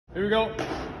Here we go.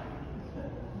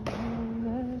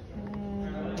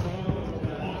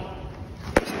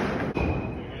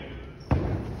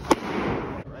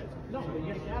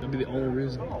 That'd be the only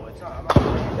reason.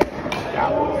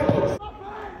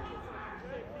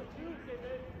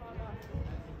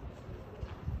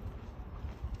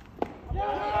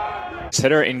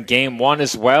 Hitter in game one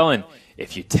as well, and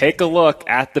if you take a look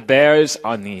at the Bears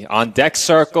on the on-deck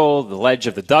circle, the ledge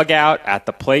of the dugout, at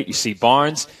the plate, you see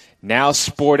Barnes now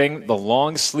sporting the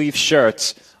long-sleeve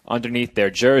shirts underneath their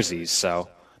jerseys. So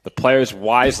the players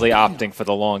wisely opting for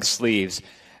the long sleeves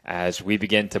as we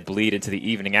begin to bleed into the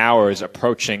evening hours,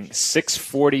 approaching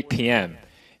 6:40 p.m.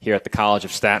 here at the College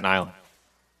of Staten Island.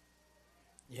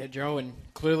 Yeah, Joe, and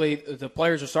clearly the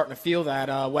players are starting to feel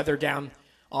that weather down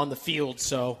on the field,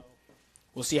 so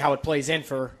we'll see how it plays in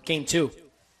for game two.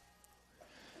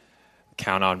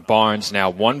 Count on Barnes now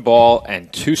 1 ball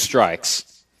and 2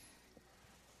 strikes.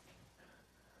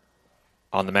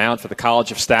 On the mound for the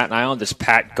College of Staten Island is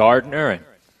Pat Gardner, and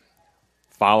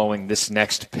following this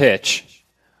next pitch,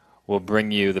 we'll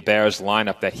bring you the Bears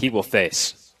lineup that he will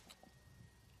face.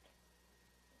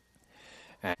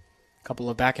 A couple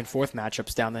of back and forth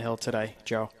matchups down the hill today,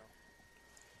 Joe.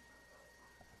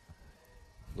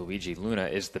 Luigi Luna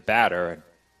is the batter, and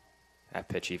that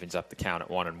pitch evens up the count at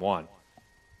 1-1.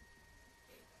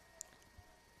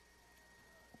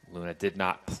 Luna did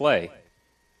not play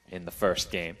in the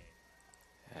first game,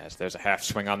 as there's a half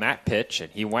swing on that pitch, and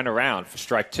he went around for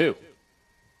strike 2.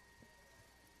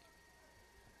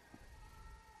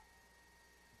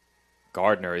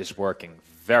 Gardner is working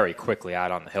very quickly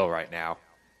out on the hill right now.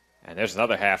 And there's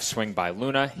another half swing by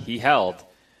Luna. He held.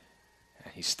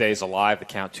 He stays alive, the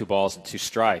count 2 balls and 2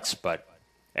 strikes. But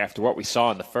after what we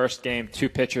saw in the first game, 2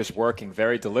 pitchers working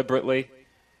very deliberately,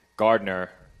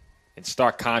 Gardner, in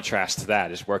stark contrast to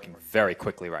that, is working very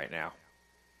quickly right now,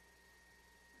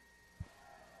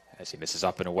 as he misses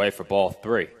up and away for ball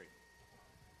 3.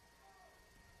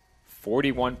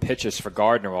 41 pitches for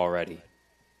Gardner already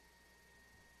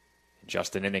in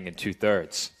just an inning and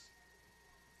 2/3.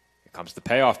 Here comes the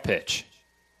payoff pitch.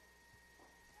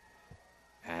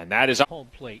 And that is home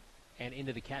plate and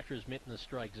into the catcher's mitt in the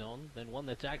strike zone, then one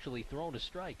that's actually thrown a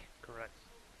strike. Correct.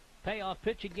 Payoff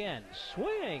pitch again.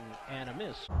 Swing and a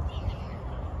miss.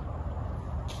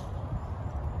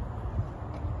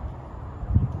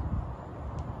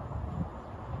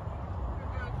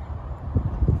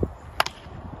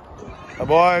 Oh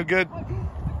boy, good.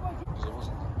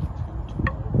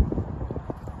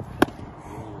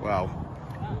 Wow.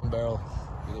 Barrel.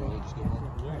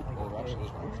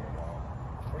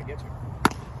 Where'd he get to?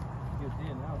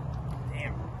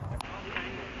 Damn.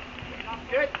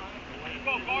 Good. Let's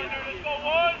go, Gardner. Let's go,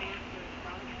 one.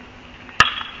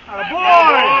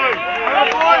 Attaboy!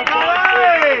 Attaboy,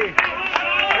 Calais!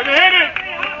 And hit it.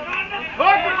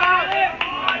 Talk about it.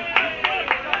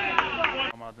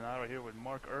 Maldonado here with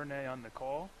Mark Ernay on the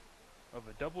call of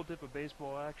a double dip of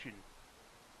baseball action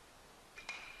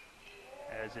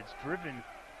as it's driven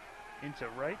into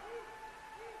right.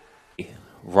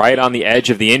 Right on the edge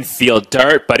of the infield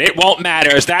dirt, but it won't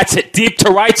matter as that's hit deep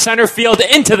to right center field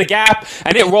into the gap,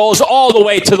 and it rolls all the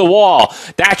way to the wall.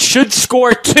 That should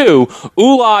score 2.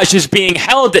 Ulaj is being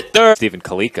held at third. Stephen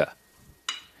Kalika.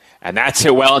 And that's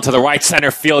hit well into the right center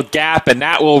field gap, and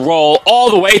that will roll all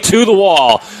the way to the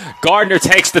wall. Gardner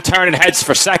takes the turn and heads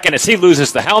for second as he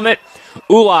loses the helmet.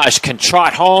 Ulaj can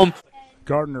trot home.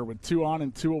 Gardner with 2 on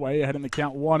and 2 away, ahead in the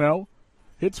count 1-0.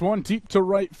 Hits one deep to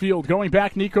right field. Going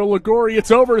back, Nico Ligori. It's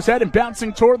over his head and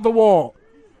bouncing toward the wall.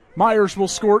 Myers will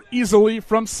score easily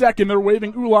from second. They're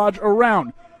waving Ulaj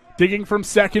around. Digging from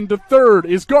second to third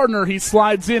is Gardner. He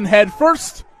slides in head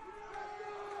first.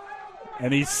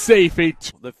 And he's safe.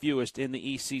 The fewest in the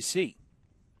ECC.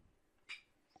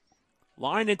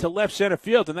 Line into left center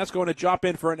field, and that's going to drop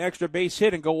in for an extra base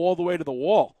hit and go all the way to the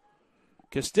wall.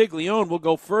 Castiglione will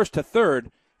go first to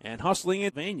third, and hustling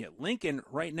in Pennsylvania. Lincoln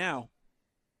right now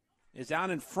is out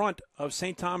in front of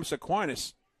St. Thomas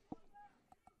Aquinas.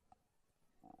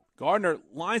 Gardner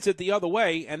lines it the other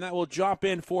way, and that will drop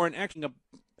in for an extra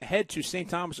ahead to St.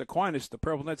 Thomas Aquinas. The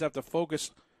Purple Knights have to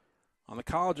focus on the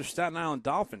College of Staten Island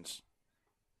Dolphins,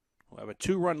 who have a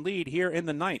 2-run lead here in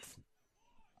the 9th.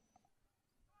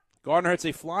 Gardner hits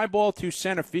a fly ball to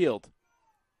center field.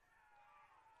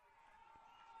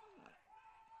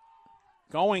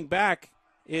 Going back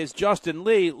is Justin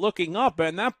Lee, looking up,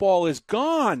 and that ball is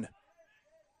gone.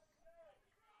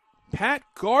 Pat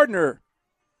Gardner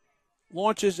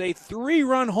launches a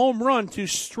 3-run home run to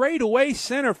straightaway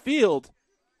center field.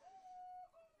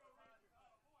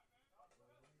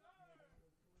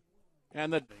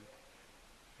 And in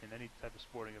any type of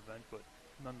sporting event, but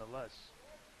nonetheless,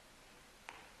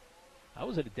 I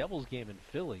was at a Devils game in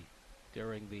Philly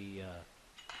during the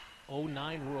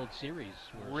 09 World Series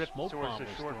where Ripped smoke towards bomb the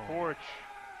was short thrown. porch,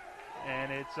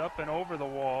 and it's up and over the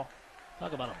wall,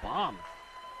 Talk about a bomb.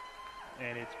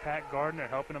 and it's Pat Gardner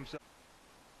helping himself.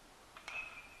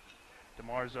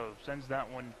 DeMarzo sends that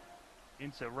one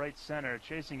into right center.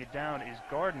 Chasing it down is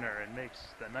Gardner and makes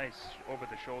the nice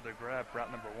over-the-shoulder grab,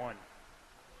 route number 1.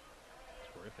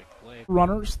 Terrific play.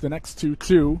 Runners, the next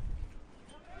 2-2.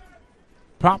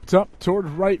 Popped up toward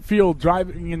right field,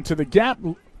 driving into the gap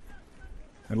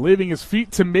and leaving his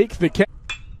feet to make the catch.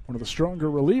 One of the stronger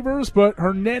relievers, but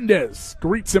Hernandez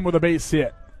greets him with a base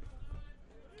hit.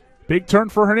 Big turn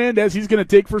for Hernandez. He's going to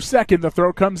dig for second. The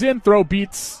throw comes in. Throw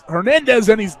beats Hernandez,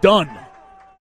 and he's done.